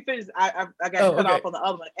let me finish. I got cut off on the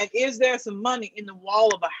other one. And is there some money in the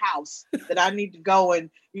wall of a house that I need to go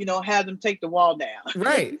and have them take the wall down?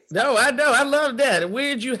 Right. No, I know. I love that.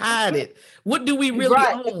 Where'd you hide it? What do we really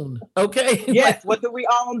own? Okay. Yes. What do we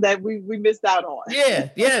own that we missed out on?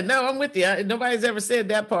 Yeah. No, I'm with you. Nobody's ever said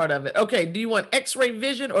that part of it. Okay. Do you want X-ray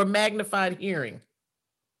vision or magnified hearing?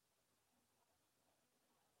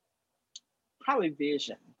 Probably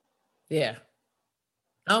vision. Yeah.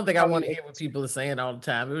 I don't think I want to hear what people are saying all the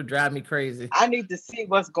time. It would drive me crazy. I need to see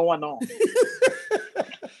what's going on.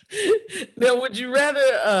 Now, would you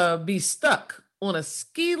rather be stuck on a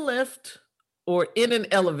ski lift or in an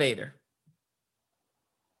elevator?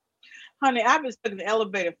 Honey, I've been stuck in the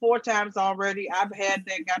elevator 4 times already. I've had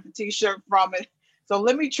that, got the t-shirt from it. So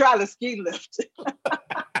let me try the ski lift.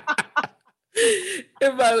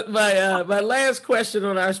 And my last question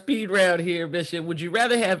on our speed round here, Bishop, would you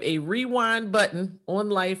rather have a rewind button on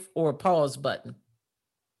life or a pause button?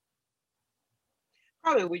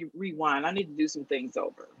 Probably rewind. I need to do some things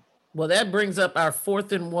over. Well, that brings up our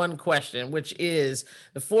 4th and 1 question, which is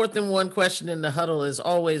the 4th and 1 question in the huddle is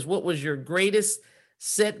always, what was your greatest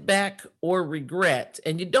setback or regret?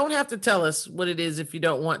 And you don't have to tell us what it is if you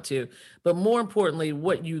don't want to, but more importantly,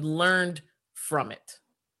 what you learned from it.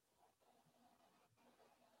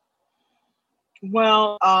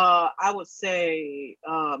 Well, I would say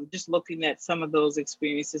just looking at some of those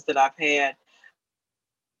experiences that I've had.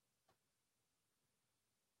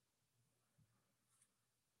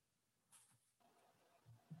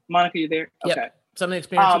 Monica, you there? Yep. Okay. Some of the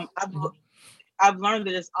experiences. I've learned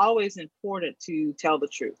that it's always important to tell the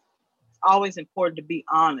truth. It's always important to be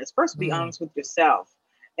honest. First, be honest with yourself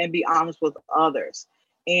and be honest with others.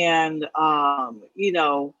 And,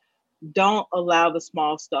 don't allow the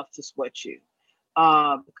small stuff to sweat you.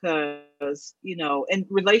 Because, and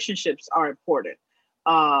relationships are important.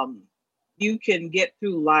 You can get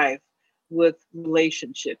through life with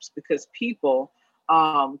relationships because people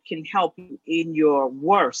can help you in your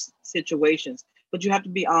worst situations, but you have to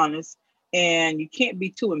be honest and you can't be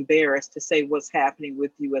too embarrassed to say what's happening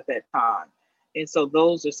with you at that time. And so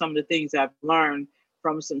those are some of the things I've learned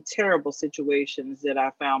from some terrible situations that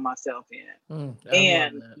I found myself in.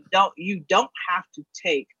 And you don't have to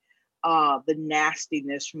take the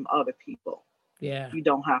nastiness from other people. Yeah. You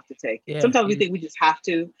don't have to take it. Yeah. Sometimes we think we just have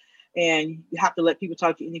to, and you have to let people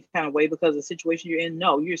talk to you any kind of way because of the situation you're in.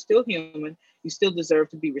 No, you're still human. You still deserve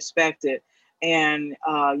to be respected. And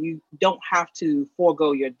you don't have to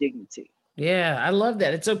forego your dignity. Yeah, I love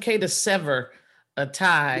that. It's okay to sever a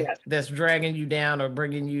tie that's dragging you down or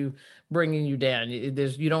bringing you down.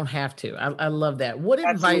 You don't have to. I love that. What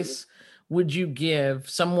advice would you give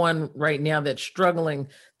someone right now that's struggling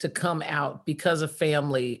to come out because of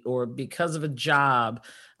family or because of a job,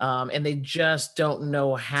 and they just don't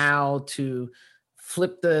know how to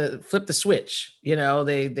flip the switch?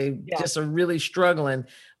 They just are really struggling.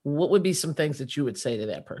 What would be some things that you would say to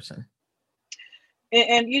that person?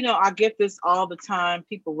 And I get this all the time.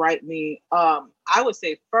 People write me. I would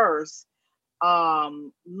say first,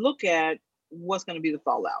 look at what's going to be the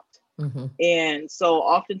fallout. Mm-hmm. And so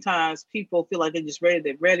oftentimes people feel like they're just ready.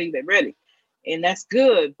 They're ready. And that's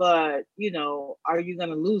good. But, are you going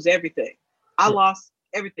to lose everything? I lost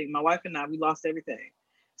everything. My wife and I, we lost everything.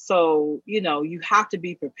 So, you have to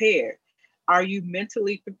be prepared. Are you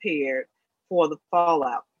mentally prepared for the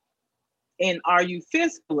fallout? And are you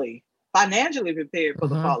financially prepared for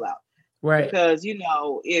the fallout? Right. Because,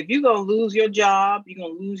 if you're going to lose your job, you're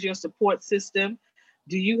going to lose your support system.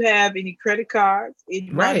 Do you have any credit cards, any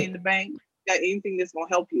money in the bank? Got anything that's going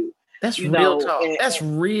to help you? That's real talk. That's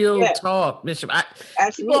real talk, Bishop.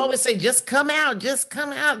 People always say, just come out.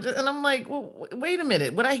 And I'm like, well, wait a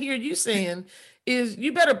minute. What I hear you saying is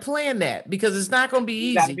you better plan that because it's not going to be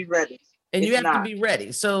easy. You got to be ready. And you have to be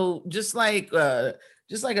ready. So just like an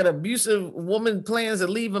abusive woman plans to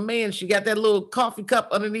leave a man, she got that little coffee cup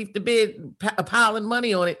underneath the bed, piling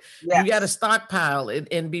mony on it. Yes. You got to stockpile it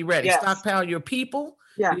and be ready. Yes. Stockpile your people,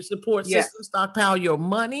 your support system, stockpile your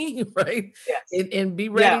money, right? Yes. And be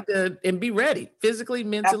ready be ready physically,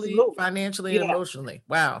 mentally, financially, and emotionally.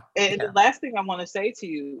 Wow. And the last thing I want to say to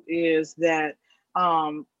you is that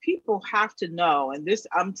people have to know, and this,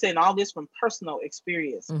 I'm saying all this from personal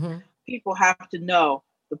experience. Mm-hmm. People have to know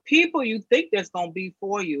the people you think that's going to be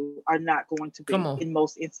for you are not going to be in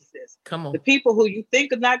most instances. The people who you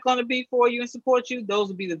think are not going to be for you and support you, those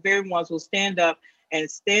will be the very ones who will stand up and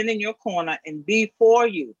stand in your corner and be for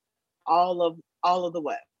you all of all of the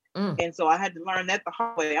way. And so I had to learn that the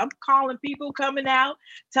hard way. I'm calling people coming out,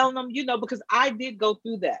 telling them, because I did go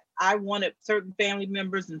through that. I wanted certain family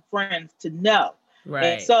members and friends to know. Right.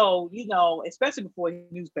 And so, especially before the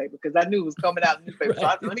newspaper, because I knew it was coming out in the newspaper. So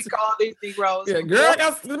I said, let me call these Negroes. Yeah, girl,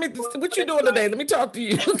 what you doing today? Let me talk to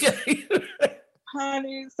you. Okay.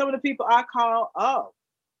 Honey, some of the people I call,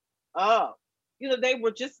 they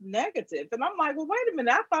were just negative. And I'm like, well, wait a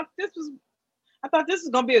minute. I thought this was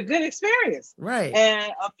going to be a good experience. Right.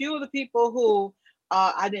 And a few of the people who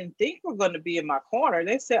I didn't think were going to be in my corner,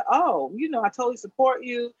 they said, oh, I totally support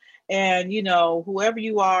you. And, whoever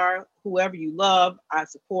you are, whoever you love, I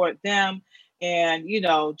support them. And,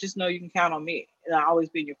 just know you can count on me. And I'll always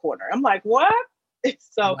be in your corner. I'm like, what?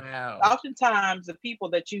 So Oftentimes the people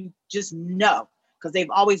that you just know, because they've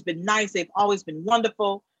always been nice, they've always been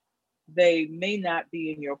wonderful, they may not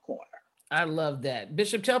be in your corner. I love that.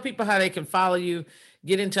 Bishop, tell people how they can follow you,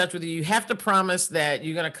 get in touch with you. You have to promise that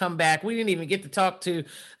you're going to come back. We didn't even get to talk to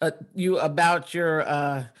you about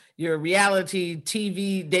your reality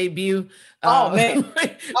TV debut. Man.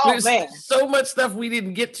 There's so much stuff we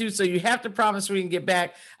didn't get to, so you have to promise we can get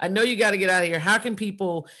back. I know you got to get out of here. How can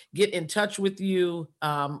people get in touch with you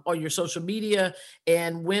or your social media?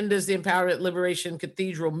 And when does the Empowerment Liberation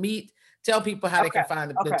Cathedral meet? Tell people how they can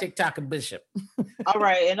find the TikTok of Bishop. All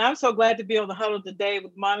right. And I'm so glad to be on the huddle today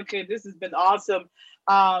with Monica. This has been awesome.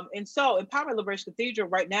 And so Empowerment Liberation Cathedral,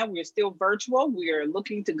 right now, we are still virtual. We are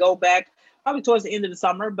looking to go back probably towards the end of the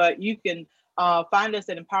summer, but you can find us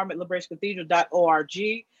at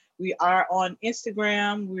empowermentliberationcathedral.org. We are on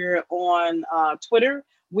Instagram. We're on Twitter.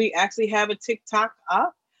 We actually have a TikTok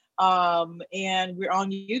up. And we're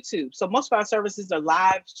on YouTube. So most of our services are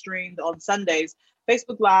live streamed on Sundays,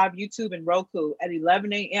 Facebook Live, YouTube, and Roku at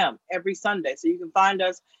 11 a.m. every Sunday. So you can find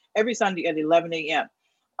us every Sunday at 11 a.m.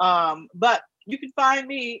 But you can find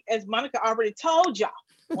me, as Monica already told y'all,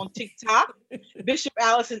 on TikTok, Bishop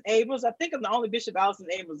Allison Abrams. I think I'm the only Bishop Allison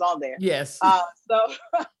Abrams on there. Yes. So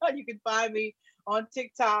you can find me on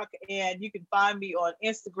TikTok, and you can find me on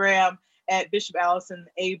Instagram at Bishop Allison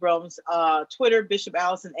Abrams, Twitter, Bishop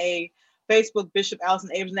Allison A, Facebook, Bishop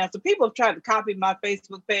Allison Abrams. Now, so people have tried to copy my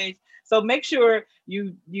Facebook page. So make sure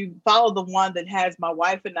you follow the one that has my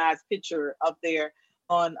wife and I's picture up there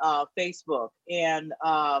on Facebook. And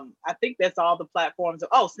I think that's all the platforms.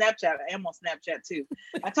 Oh, Snapchat. I am on Snapchat too.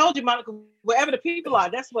 I told you, Monica, wherever the people are,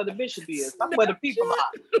 that's where the bishop is. That's where the people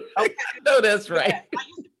are. Okay? No, that's right. Yeah, I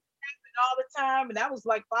used to all the time, and I was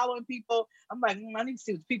like following people. I'm like, I need to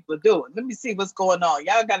see what people are doing. Let me see what's going on.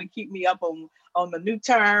 Y'all got to keep me up on the new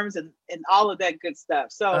terms and all of that good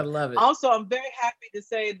stuff. So I love it. Also, I'm very happy to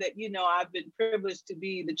say that, I've been privileged to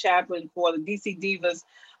be the chaplain for the DC Divas.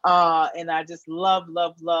 And I just love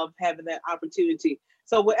having that opportunity.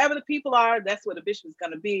 So wherever the people are, that's where the bishop is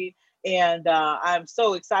going to be. And I'm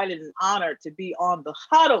so excited and honored to be on the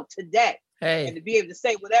huddle today. Hey. And to be able to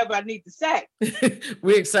say whatever I need to say.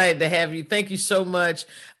 We're excited to have you. Thank you so much.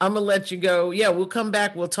 I'm going to let you go. Yeah, we'll come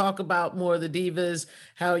back. We'll talk about more of the divas,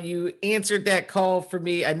 how you answered that call for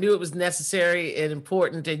me. I knew it was necessary and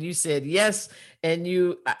important, and you said yes. And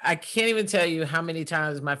I can't even tell you how many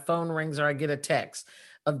times my phone rings or I get a text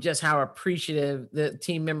of just how appreciative the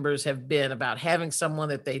team members have been about having someone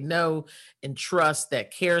that they know and trust,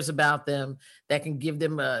 that cares about them, that can give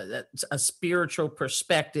them a spiritual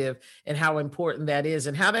perspective, and how important that is,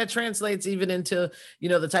 and how that translates even into,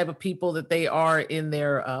 the type of people that they are in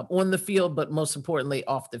their on the field, but most importantly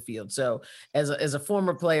off the field. So as a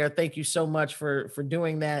former player, thank you so much for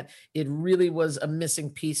doing that. It really was a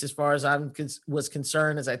missing piece as far as I was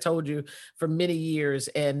concerned, as I told you, for many years,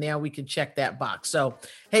 and now we can check that box. So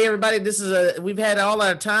hey everybody, we've had all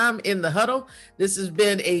our time in the huddle. This has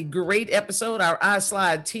been a great episode. Our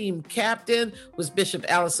iSlide team captain was Bishop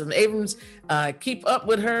Allison Abrams. Keep up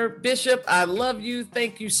with her, Bishop. I love you.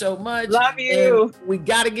 Thank you so much. Love you. And we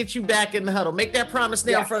got to get you back in the huddle. Make that promise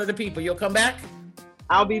now in front of the people. You'll come back?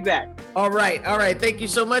 I'll be back. All right. Thank you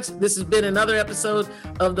so much. This has been another episode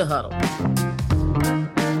of The Huddle.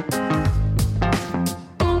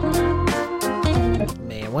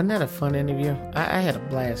 Wasn't that a fun interview? I had a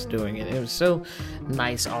blast doing it. It was so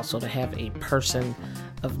nice also to have a person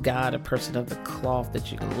of God, a person of the cloth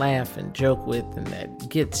that you can laugh and joke with, and that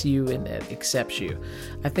gets you and that accepts you.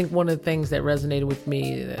 I think one of the things that resonated with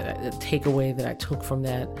me, the takeaway that I took from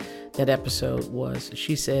that episode was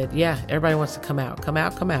she said, yeah, everybody wants to come out.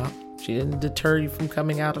 She didn't deter you from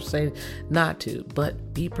coming out or saying not to,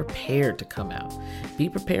 but be prepared to come out. Be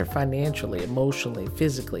prepared financially, emotionally,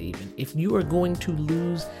 physically even. If you are going to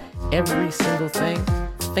lose every single thing,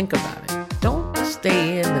 think about it. Don't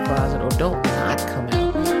stay in the closet or don't not come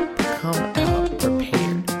out. Come out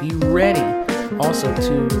prepared. Be ready also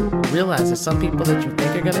to realize that some people that you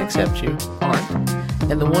think are going to accept you aren't.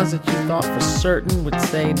 And the ones that you thought for certain would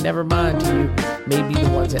say never mind to you may be the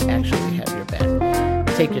ones that actually have your back.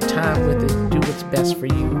 Take your time with it. Do what's best for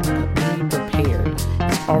you. Be prepared.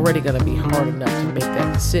 It's already going to be hard enough to make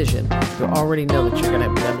that decision. You already know that you're going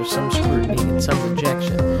to be under some scrutiny and some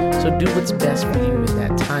rejection. So do what's best for you in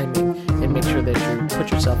that timing and make sure that you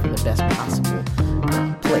put yourself in the best possible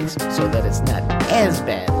place so that it's not as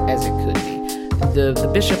bad as it could be. The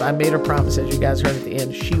bishop, I made her promise, as you guys heard at the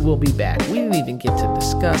end, she will be back. We didn't even get to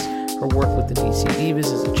discuss her work with the DC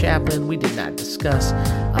Divas as a chaplain. We did not discuss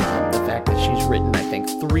the fact that she's written, I think,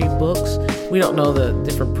 3 books. We don't know the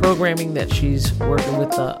different programming that she's working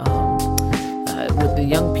with the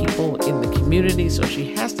young people in the community, so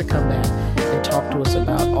she has to come back and talk to us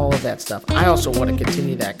about all of that stuff. I also want to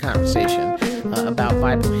continue that conversation about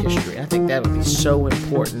Bible history. I think that would be so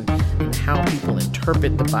important in how people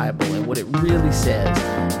interpret the Bible and what it really says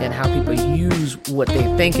and how people use what they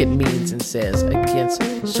think it means and says against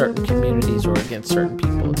certain communities or against certain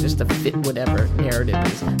people, just to fit whatever narrative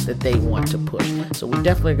is that they want to push. So we're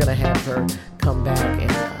definitely going to have her come back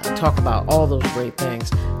and talk about all those great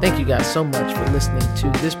things. Thank you guys so much for listening to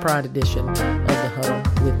this Pride edition of The Huddle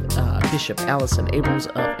with Bishop Allison Abrams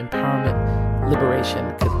of Empowerment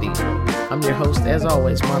Liberation Cathedral. I'm your host, as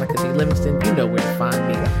always, Monica D. Livingston. You know where to find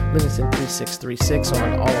me, Livingston3636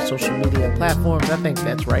 on all social media platforms. I think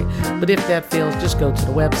that's right. But if that fails, just go to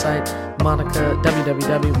the website,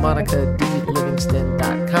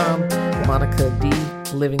 www.monicadlivingston.com,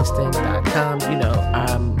 monicadlivingston.com. You know,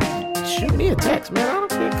 shoot me a text, man. I don't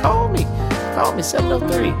care. Call me. Call me,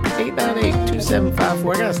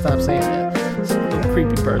 703-898-2754. I gotta stop saying that. Some little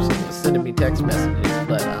creepy person is sending me text messages,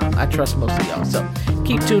 but I trust most of y'all. So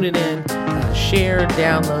keep tuning in, share,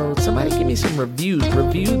 download. Somebody give me some reviews.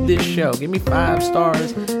 Review this show. Give me 5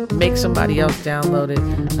 stars. Make somebody else download it,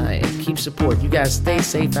 and keep support. You guys stay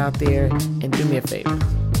safe out there, and do me a favor.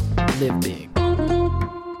 Live big.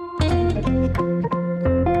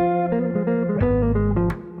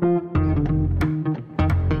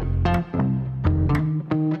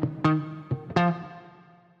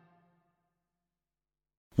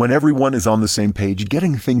 When everyone is on the same page,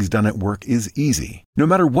 getting things done at work is easy. No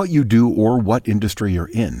matter what you do or what industry you're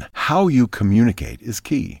in, how you communicate is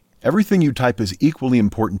key. Everything you type is equally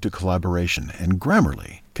important to collaboration, and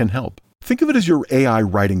Grammarly can help. Think of it as your AI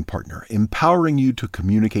writing partner, empowering you to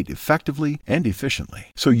communicate effectively and efficiently,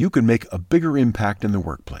 so you can make a bigger impact in the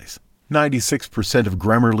workplace. 96% of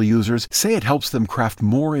Grammarly users say it helps them craft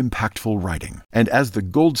more impactful writing. And as the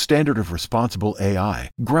gold standard of responsible AI,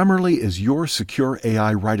 Grammarly is your secure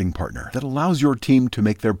AI writing partner that allows your team to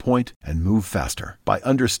make their point and move faster. By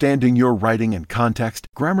understanding your writing and context,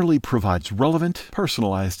 Grammarly provides relevant,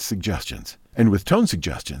 personalized suggestions. And with tone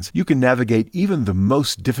suggestions, you can navigate even the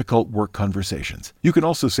most difficult work conversations. You can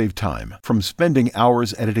also save time, from spending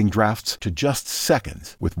hours editing drafts to just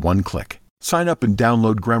seconds with one click. Sign up and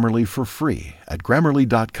download Grammarly for free at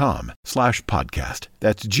Grammarly.com/podcast.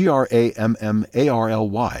 That's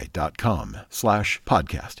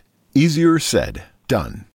Grammarly.com/podcast. Easier said, done.